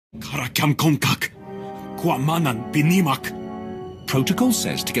Karakam konkak. Kwamanan binimak. Protocol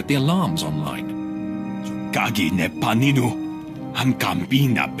says to get the alarms online. Gagi ne paninu. Am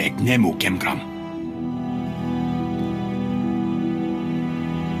kambina beknemu kemgram.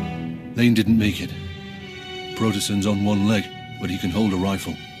 Lane didn't make it. Protestan's on one leg, but he can hold a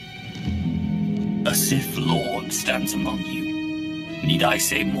rifle. A Sith Lord stands among you. Need I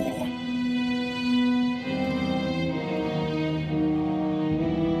say more?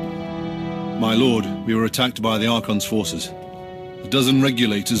 My lord, we were attacked by the Archon's forces. A dozen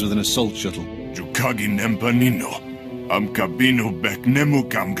regulators with an assault shuttle. Jukagi nempanino. Am kabino beknemu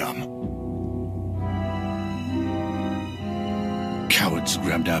kamgam. Cowards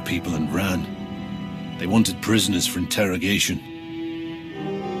grabbed our people and ran. They wanted prisoners for interrogation.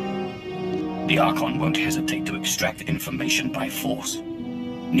 The Archon won't hesitate to extract information by force.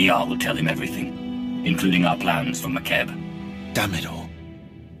 Niall will tell him everything, including our plans for Makeb. Damn it all.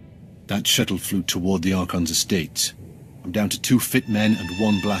 That shuttle flew toward the Archon's estates. I'm down to 2 fit men and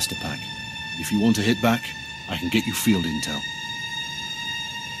 1 blaster pack. If you want to hit back, I can get you field intel.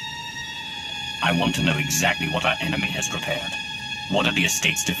 I want to know exactly what our enemy has prepared. What are the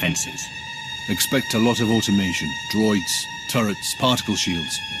estate's defenses? Expect a lot of automation, droids, turrets, particle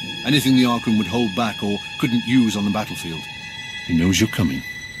shields. Anything the Archon would hold back or couldn't use on the battlefield. He knows you're coming,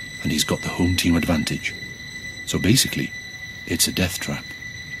 and he's got the home team advantage. So basically, it's a death trap.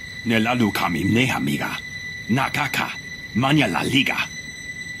 Nelalu kami ne amiga. Nakaka. Manya la liga.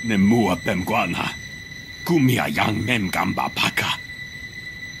 Nemua bemguana. Kumia yang mem gamba paka.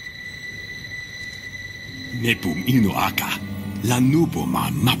 Nepum ino aka. Lanubo ma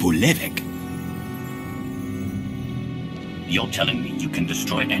mapulevek. You're telling me you can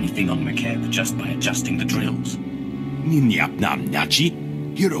destroy anything on Makeb just by adjusting the drills? Ninyapnam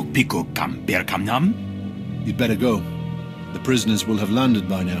nachi. Hiro piko kamper kamnam. You'd better go. The prisoners will have landed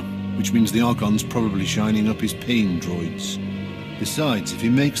by now, which means the Archon's probably shining up his pain droids. Besides, if he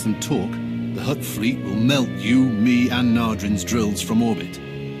makes them talk, the Hutt fleet will melt you, me, and Nardrin's drills from orbit.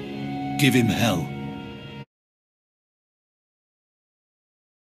 Give him hell.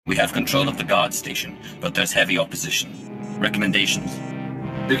 We have control of the guard station, but there's heavy opposition. Recommendations?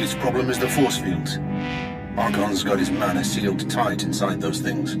 Biggest problem is the force fields. Archon's got his mana sealed tight inside those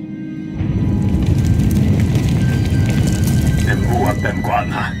things. Nemua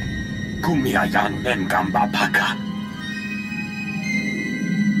bemguana. Kumia yang mem gamba paka.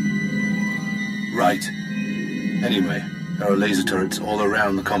 Right. Anyway, there are laser turrets all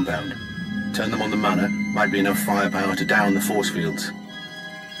around the compound. Turn them on the mana, might be enough firepower to down the force fields.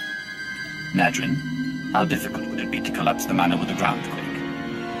 Nadrin, how difficult would it be to collapse the mana with a groundquake?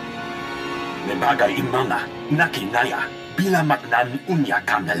 Nembaga imana. Naki naya. Bila maknan unya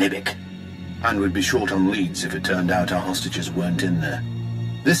kamnalebek. And we'd be short on leads if it turned out our hostages weren't in there.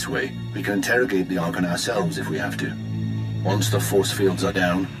 This way, we can interrogate the Archon ourselves if we have to. Once the force fields are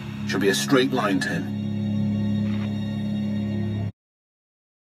down, should be a straight line to him.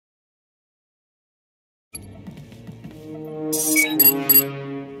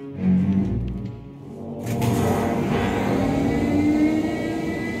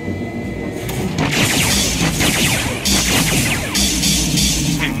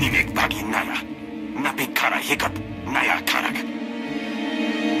 Nimek bagi naya. Napi kara hiccup. Naya karak.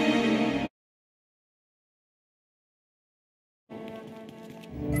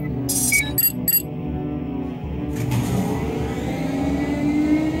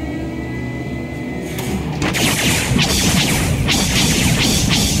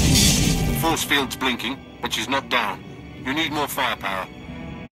 Force field's blinking, but she's not down. You need more firepower.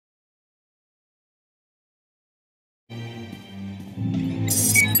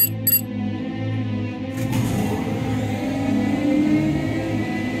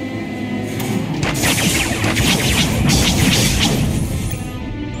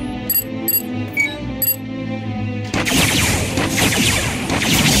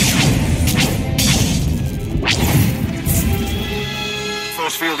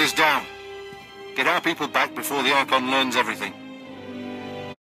 Force field is down. Get our people back before the Archon learns everything.